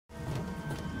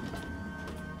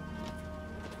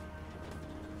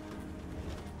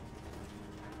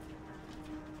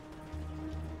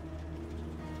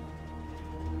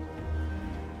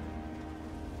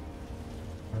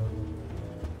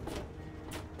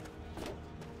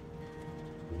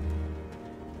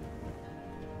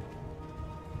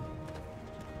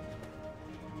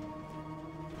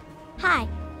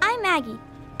Maggie.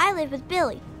 I live with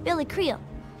Billy Creel.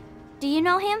 Do you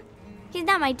know him? He's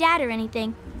not my dad or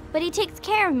anything, but he takes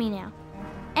care of me now.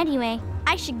 Anyway,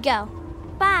 I should go.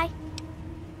 Bye.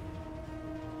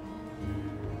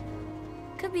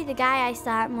 Could be the guy I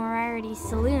saw at Morarity's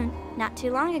saloon not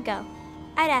too long ago.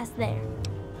 I'd ask there.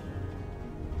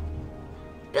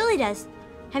 Billy does.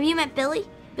 Have you met Billy?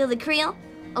 Billy Creel?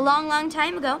 A long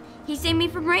time ago, he saved me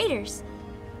from raiders.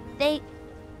 They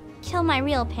killed my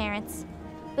real parents,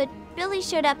 but Billy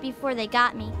showed up before they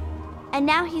got me, and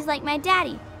now he's like my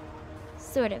daddy.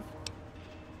 Sort of.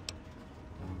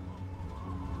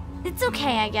 It's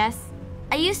okay, I guess.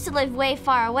 I used to live way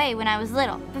far away when I was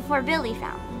little, before Billy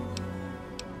found me.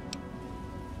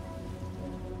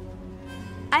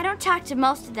 I don't talk to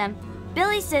most of them.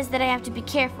 Billy says that I have to be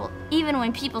careful, even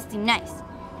when people seem nice.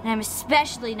 And I'm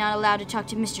especially not allowed to talk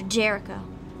to Mr. Jericho.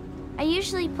 I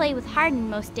usually play with Hardin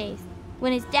most days,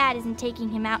 when his dad isn't taking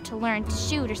him out to learn to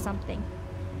shoot or something.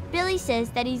 Billy says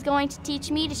that he's going to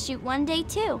teach me to shoot one day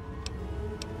too.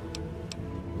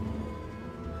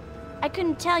 I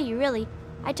couldn't tell you, really.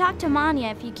 I talked to Manya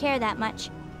if you care that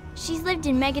much. She's lived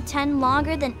in Megaton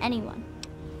longer than anyone.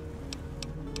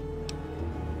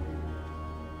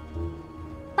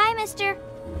 Bye, mister.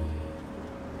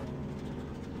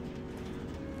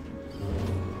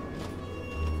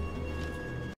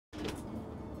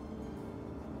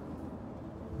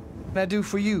 What can I do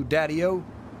for you, Daddy-O?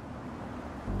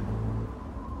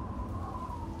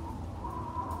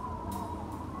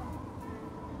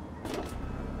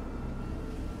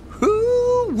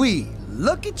 Hoo-wee!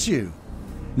 Look at you!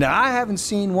 Now, I haven't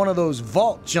seen one of those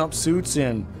vault jumpsuits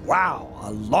in, wow,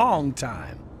 a long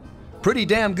time. Pretty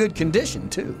damn good condition,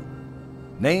 too.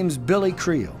 Name's Billy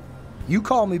Creel. You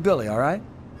call me Billy, all right?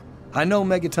 I know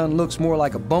Megaton looks more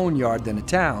like a boneyard than a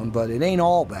town, but it ain't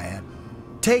all bad.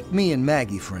 Take me and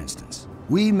Maggie, for instance.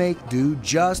 We make do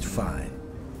just fine.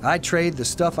 I trade the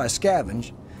stuff I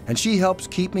scavenge, and she helps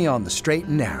keep me on the straight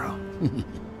and narrow.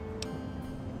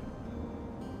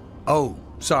 Oh,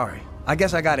 sorry. I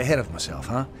guess I got ahead of myself,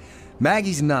 huh?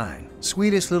 Maggie's 9,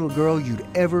 sweetest little girl you'd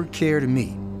ever care to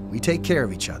meet. We take care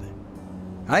of each other.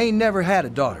 I ain't never had a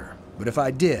daughter, but if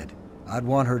I did, I'd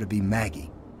want her to be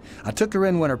Maggie. I took her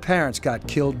in when her parents got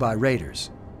killed by raiders.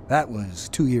 That was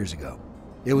 2 years ago.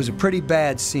 It was a pretty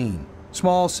bad scene.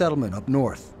 Small settlement up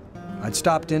north. I'd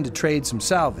stopped in to trade some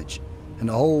salvage, and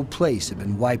the whole place had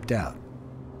been wiped out.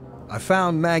 I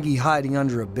found Maggie hiding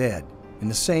under a bed, in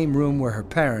the same room where her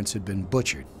parents had been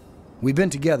butchered. We've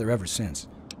been together ever since.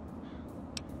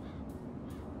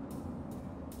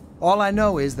 All I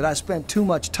know is that I spent too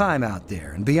much time out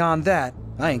there, and beyond that,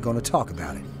 I ain't gonna talk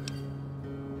about it.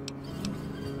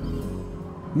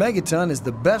 Megaton is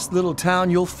the best little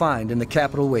town you'll find in the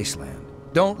Capital Wasteland.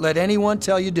 Don't let anyone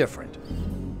tell you different.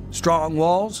 Strong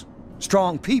walls,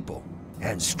 strong people,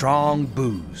 and strong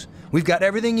booze. We've got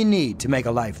everything you need to make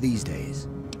a life these days.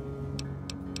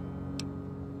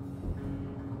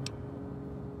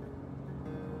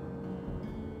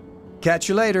 Catch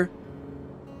you later.